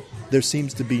show, there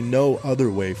seems to be no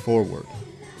other way forward.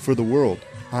 For The World,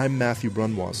 I'm Matthew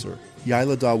Brunwasser,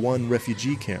 Yaylada 1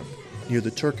 refugee camp near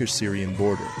the Turkish-Syrian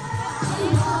border.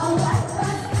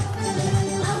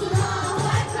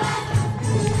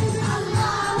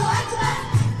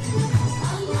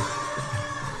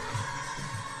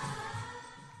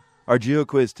 Our Geo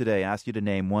quiz today asked you to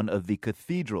name one of the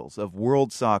cathedrals of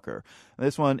world soccer.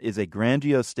 This one is a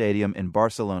grandiose stadium in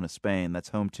Barcelona, Spain, that's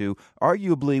home to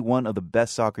arguably one of the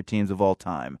best soccer teams of all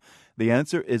time. The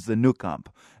answer is the Nou Camp.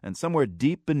 And somewhere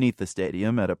deep beneath the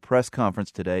stadium at a press conference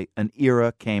today, an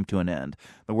era came to an end.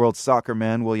 The world soccer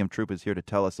man, William Troop, is here to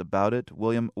tell us about it.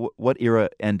 William, what era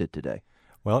ended today?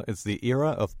 Well, it's the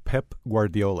era of Pep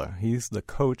Guardiola. He's the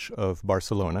coach of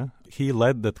Barcelona. He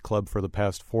led the club for the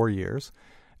past 4 years.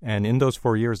 And in those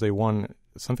 4 years, they won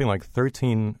something like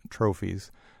 13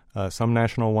 trophies, some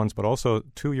national ones, but also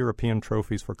 2 European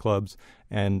trophies for clubs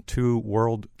and 2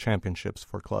 world championships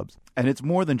for clubs. And it's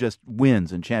more than just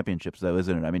wins and championships, though,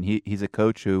 isn't it? I mean, he's a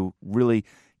coach who really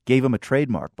gave him a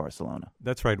trademark, Barcelona.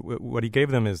 That's right. What he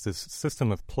gave them is this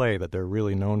system of play that they're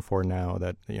really known for now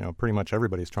that, pretty much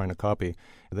everybody's trying to copy.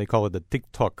 They call it the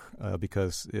tic-toc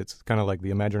because it's kind of like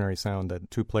the imaginary sound that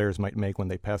 2 players might make when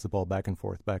they pass the ball back and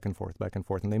forth, back and forth, back and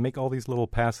forth. And they make all these little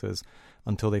passes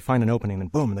until they find an opening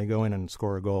and boom, they go in and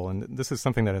score a goal. And this is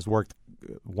something that has worked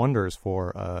wonders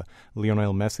for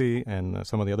Lionel Messi and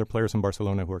some of the other players in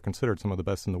Barcelona who are considered some of the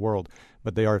best in the world.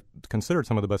 But they are considered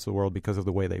some of the best in the world because of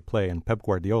the way they play. And Pep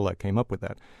Guardiola came up with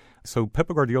that. So Pep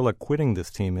Guardiola quitting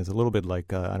this team is a little bit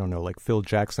like, like Phil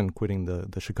Jackson quitting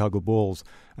the Chicago Bulls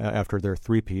after their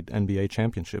three-peat NBA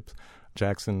championships.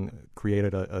 Jackson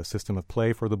created a system of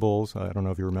play for the Bulls. I don't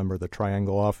know if you remember the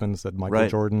triangle offense that Michael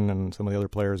Jordan and some of the other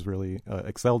players really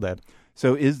excelled at.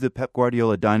 So is the Pep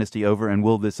Guardiola dynasty over, and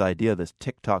will this idea, this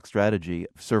TikTok strategy,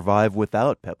 survive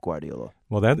without Pep Guardiola?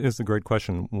 Well, that is a great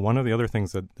question. One of the other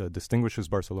things that distinguishes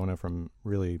Barcelona from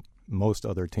really most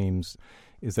other teams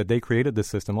is that they created this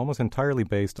system almost entirely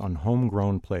based on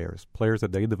homegrown players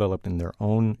that they developed in their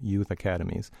own youth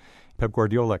academies. Pep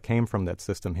Guardiola came from that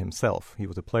system himself. He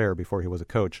was a player before he was a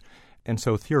coach. And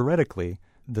so theoretically,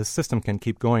 the system can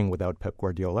keep going without Pep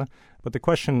Guardiola. But the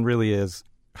question really is,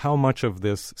 how much of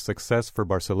this success for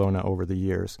Barcelona over the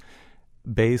years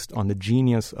based on the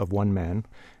genius of one man,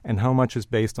 and how much is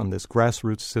based on this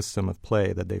grassroots system of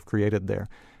play that they've created there?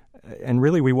 And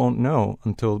really, we won't know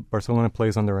until Barcelona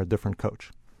plays under a different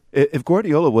coach. If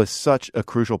Guardiola was such a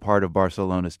crucial part of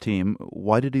Barcelona's team,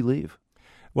 why did he leave?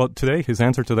 Well, today his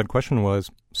answer to that question was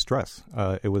stress.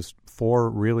 It was 4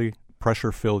 really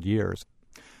pressure-filled years.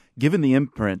 Given the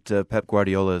imprint Pep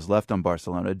Guardiola has left on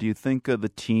Barcelona, do you think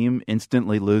the team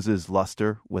instantly loses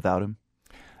luster without him?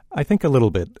 I think a little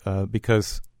bit,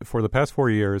 because for the past 4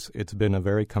 years, it's been a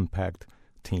very compact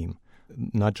team.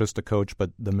 Not just the coach,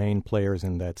 but the main players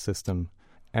in that system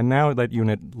And now that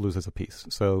unit loses a piece.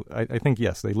 So I think,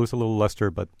 yes, they lose a little luster,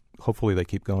 but hopefully they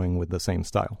keep going with the same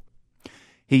style.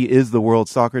 He is the World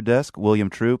Soccer Desk, William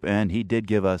Troop, and he did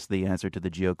give us the answer to the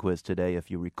Geo quiz today.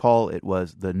 If you recall, it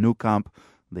was the Nou Camp,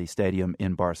 the stadium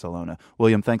in Barcelona.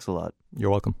 William, thanks a lot.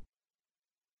 You're welcome.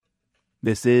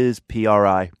 This is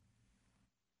PRI.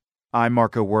 I'm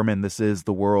Marco Werman. This is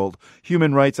The World.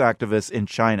 Human rights activists in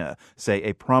China say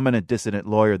a prominent dissident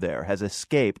lawyer there has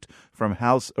escaped from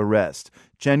house arrest.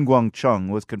 Chen Guangcheng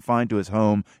was confined to his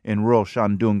home in rural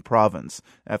Shandong province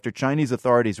after Chinese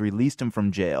authorities released him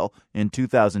from jail in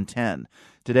 2010.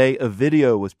 Today, a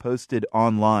video was posted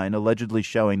online allegedly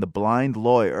showing the blind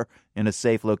lawyer in a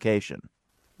safe location.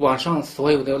 In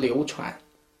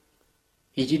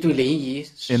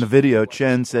the video,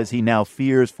 Chen says he now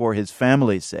fears for his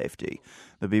family's safety.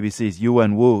 The BBC's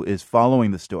Yuan Wu is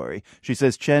following the story. She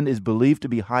says Chen is believed to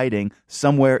be hiding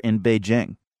somewhere in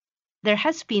Beijing. There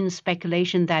has been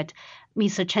speculation that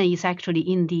Mr. Chen is actually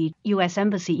in the U.S.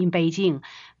 Embassy in Beijing,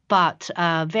 but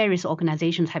various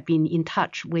organizations have been in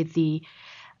touch with the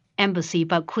embassy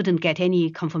but couldn't get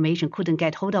any confirmation, couldn't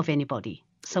get hold of anybody.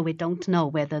 So we don't know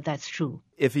whether that's true.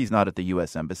 If he's not at the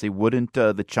U.S. Embassy, wouldn't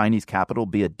the Chinese capital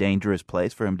be a dangerous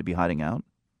place for him to be hiding out?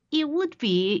 It would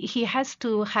be. He has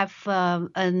to have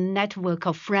a network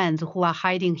of friends who are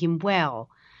hiding him well.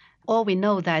 All we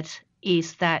know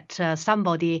is that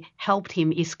somebody helped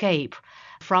him escape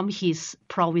from his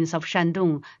province of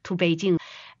Shandong to Beijing.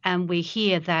 And we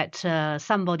hear that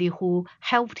somebody who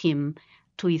helped him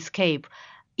to escape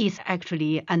is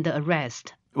actually under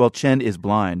arrest. Well, Chen is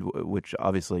blind, which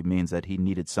obviously means that he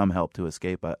needed some help to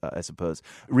escape, I suppose.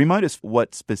 Remind us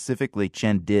what specifically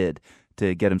Chen did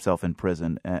to get himself in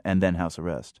prison and then house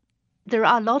arrest. There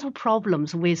are a lot of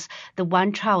problems with the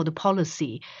one-child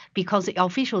policy because the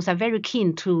officials are very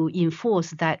keen to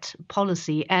enforce that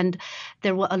policy. And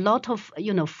there were a lot of,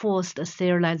 forced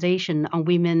sterilization on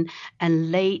women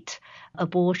and late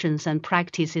abortions and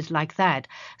practices like that.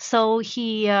 So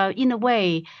he, in a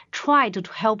way, tried to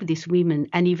help these women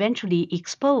and eventually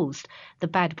exposed the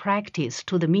bad practice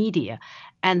to the media.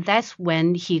 And that's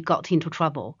when he got into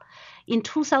trouble. In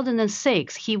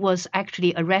 2006, he was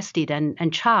actually arrested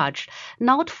and charged,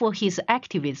 not for his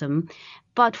activism,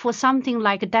 but for something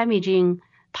like damaging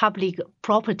public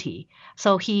property.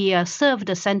 So he served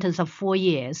a sentence of 4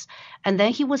 years, and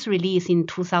then he was released in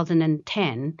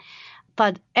 2010.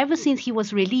 But ever since he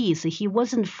was released, he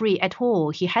wasn't free at all.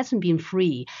 He hasn't been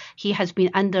free. He has been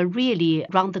under really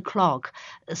round-the-clock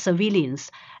surveillance.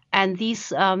 And these,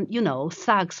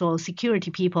 thugs or security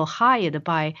people hired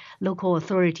by local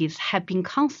authorities have been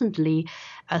constantly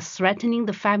threatening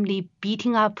the family,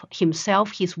 beating up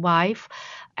himself, his wife,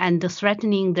 and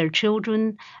threatening their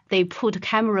children. They put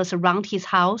cameras around his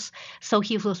house. So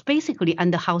he was basically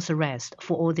under house arrest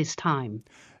for all this time.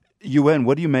 Yuan,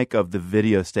 what do you make of the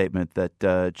video statement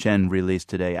that Chen released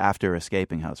today after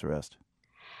escaping house arrest?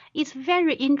 It's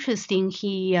very interesting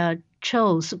he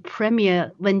chose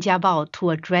Premier Wen Jiabao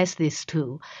to address this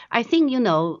too. I think,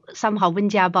 somehow Wen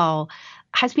Jiabao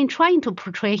has been trying to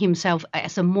portray himself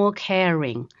as a more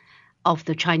caring of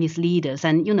the Chinese leaders.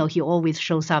 And, he always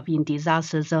shows up in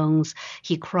disaster zones.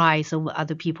 He cries over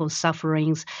other people's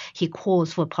sufferings. He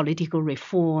calls for political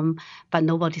reform, but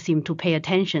nobody seemed to pay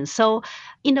attention. So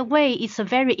in a way, it's a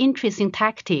very interesting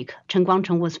tactic. Chen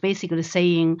Guangcheng was basically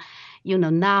saying,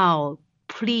 now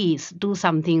please do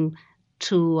something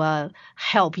to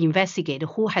help investigate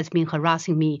who has been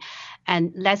harassing me.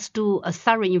 And let's do a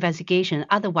thorough investigation.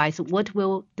 Otherwise, what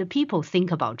will the people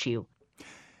think about you?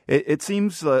 It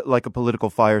seems like a political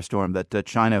firestorm that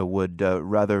China would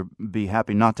rather be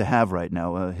happy not to have right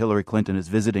now. Hillary Clinton is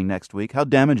visiting next week. How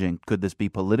damaging could this be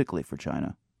politically for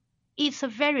China? It's a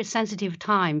very sensitive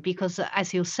time because,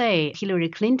 as you say, Hillary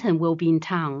Clinton will be in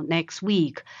town next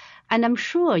week. And I'm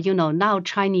sure, now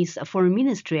Chinese Foreign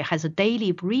Ministry has a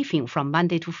daily briefing from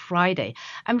Monday to Friday.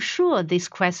 I'm sure this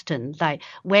question, like,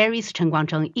 where is Chen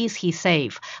Guangcheng? Is he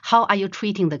safe? How are you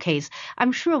treating the case?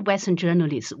 I'm sure Western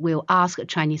journalists will ask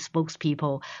Chinese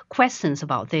spokespeople questions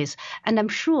about this. And I'm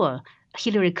sure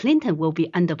Hillary Clinton will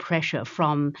be under pressure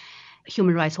from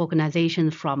human rights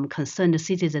organizations, from concerned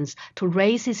citizens to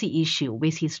raise this issue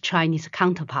with his Chinese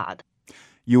counterpart.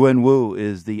 Yuan Wu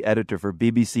is the editor for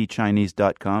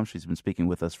bbcchinese.com. She's been speaking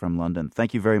with us from London.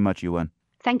 Thank you very much, Yuan.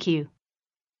 Thank you.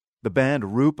 The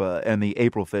band Rupa and the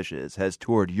April Fishes has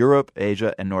toured Europe,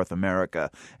 Asia, and North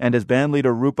America. And as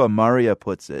bandleader Rupa Maria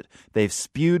puts it, they've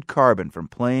spewed carbon from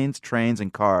planes, trains,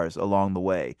 and cars along the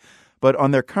way. But on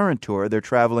their current tour, they're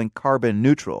traveling carbon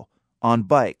neutral on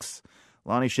bikes.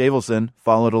 Lonnie Shavelson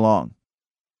followed along.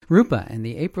 Rupa and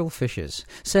the April Fishes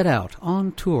set out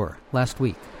on tour last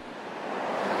week.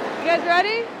 You guys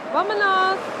ready?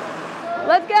 Vámonos!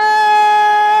 Let's go!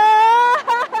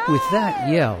 With that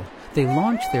yell, they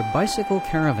launched their bicycle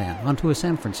caravan onto a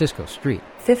San Francisco street.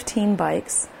 15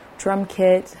 bikes, drum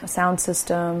kit, a sound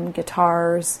system,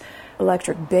 guitars,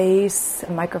 electric bass,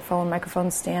 microphone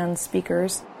stands,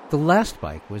 speakers. The last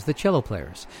bike was the cello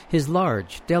player's. His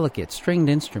large, delicate stringed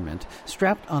instrument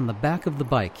strapped on the back of the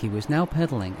bike he was now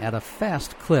pedaling at a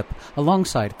fast clip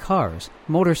alongside cars,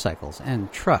 motorcycles, and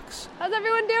trucks. How's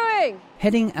everyone doing?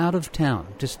 Heading out of town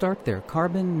to start their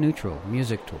carbon-neutral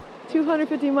music tour.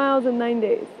 250 miles in 9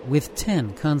 days. With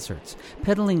 10 concerts,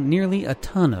 pedaling nearly a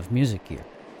ton of music gear.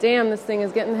 Damn, this thing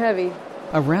is getting heavy.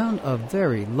 Around a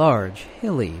very large,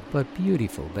 hilly, but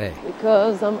beautiful bay.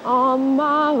 Because I'm on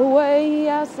my way,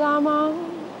 yes, I'm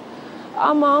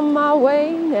on my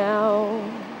way now.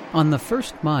 On the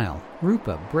first mile,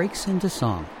 Rupa breaks into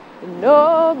song.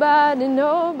 Nobody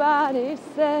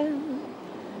said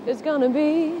it's gonna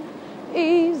be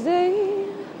easy,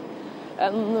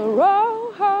 and the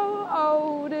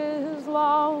road is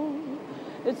long.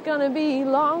 It's gonna be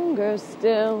longer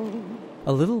still.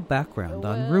 A little background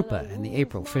on Rupa and the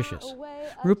April Fishes.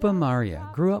 Rupa Maria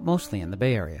grew up mostly in the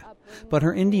Bay Area, but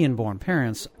her Indian-born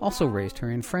parents also raised her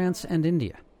in France and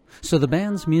India. So the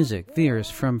band's music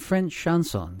veers from French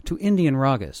chanson to Indian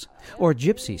ragas, or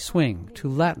gypsy swing to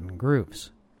Latin grooves.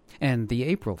 And the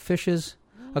April Fishes,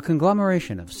 a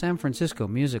conglomeration of San Francisco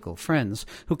musical friends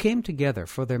who came together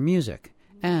for their music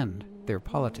and their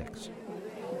politics.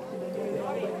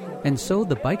 And so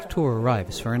the bike tour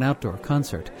arrives for an outdoor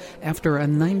concert after a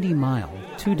 90-mile,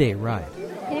 2-day ride.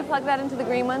 Can you plug that into the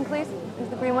green one, please? Is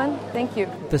the green one? Thank you.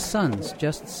 The sun's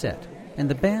just set, and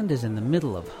the band is in the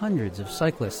middle of hundreds of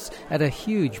cyclists at a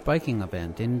huge biking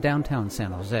event in downtown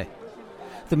San Jose.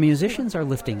 The musicians are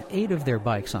lifting 8 of their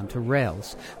bikes onto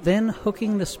rails, then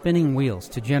hooking the spinning wheels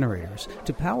to generators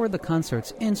to power the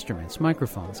concert's instruments,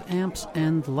 microphones, amps,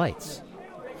 and lights.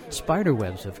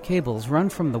 Spiderwebs of cables run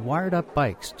from the wired-up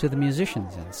bikes to the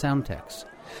musicians and sound techs.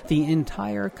 The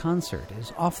entire concert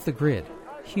is off the grid,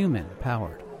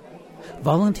 human-powered.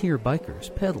 Volunteer bikers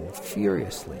pedal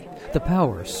furiously. The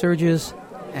power surges,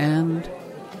 and...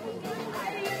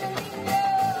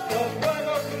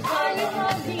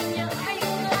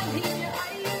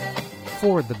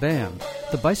 For the band,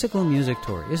 the bicycle music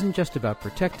tour isn't just about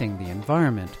protecting the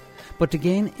environment, but to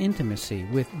gain intimacy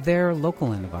with their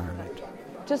local environment.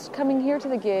 Just coming here to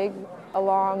the gig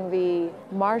along the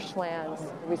marshlands,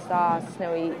 we saw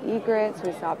snowy egrets,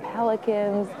 we saw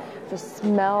pelicans. The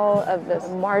smell of this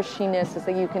marshiness is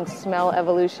that you can smell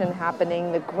evolution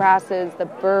happening, the grasses, the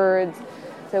birds.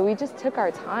 So we just took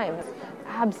our time. It's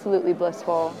absolutely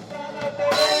blissful.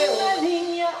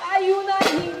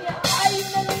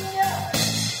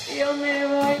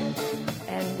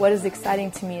 And what is exciting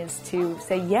to me is to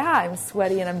say, yeah, I'm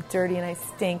sweaty and I'm dirty and I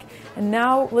stink. And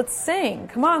now let's sing.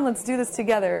 Come on, let's do this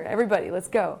together. Everybody, let's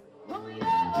go.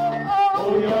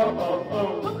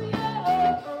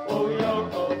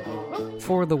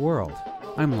 For the World,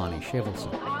 I'm Lonnie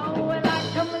Shavelson.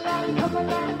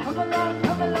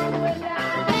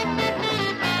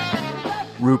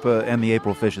 Rupa and the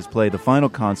April Fishes play the final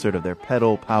concert of their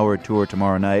pedal-powered tour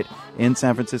tomorrow night in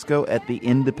San Francisco at the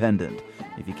Independent.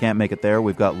 If you can't make it there,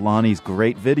 we've got Lonnie's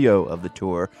great video of the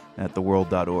tour at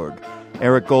theworld.org.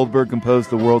 Eric Goldberg composed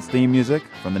the World's theme music.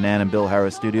 From the Nan and Bill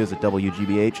Harris studios at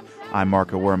WGBH, I'm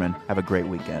Marco Werman. Have a great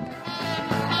weekend.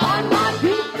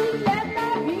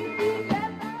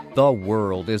 The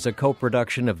World is a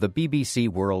co-production of the BBC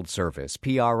World Service,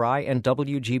 PRI, and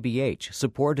WGBH,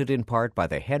 supported in part by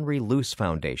the Henry Luce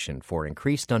Foundation for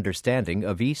Increased Understanding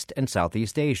of East and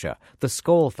Southeast Asia, the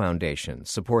Skoll Foundation,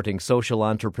 supporting social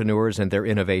entrepreneurs and their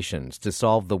innovations to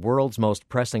solve the world's most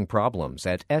pressing problems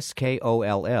at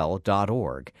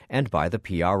skoll.org, and by the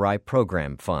PRI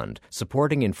Program Fund,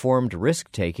 supporting informed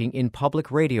risk-taking in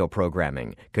public radio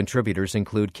programming. Contributors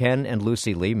include Ken and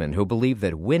Lucy Lehman, who believe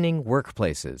that winning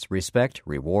workplaces respect,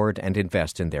 reward, and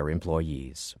invest in their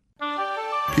employees.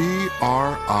 PRI,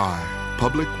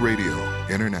 Public Radio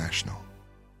International.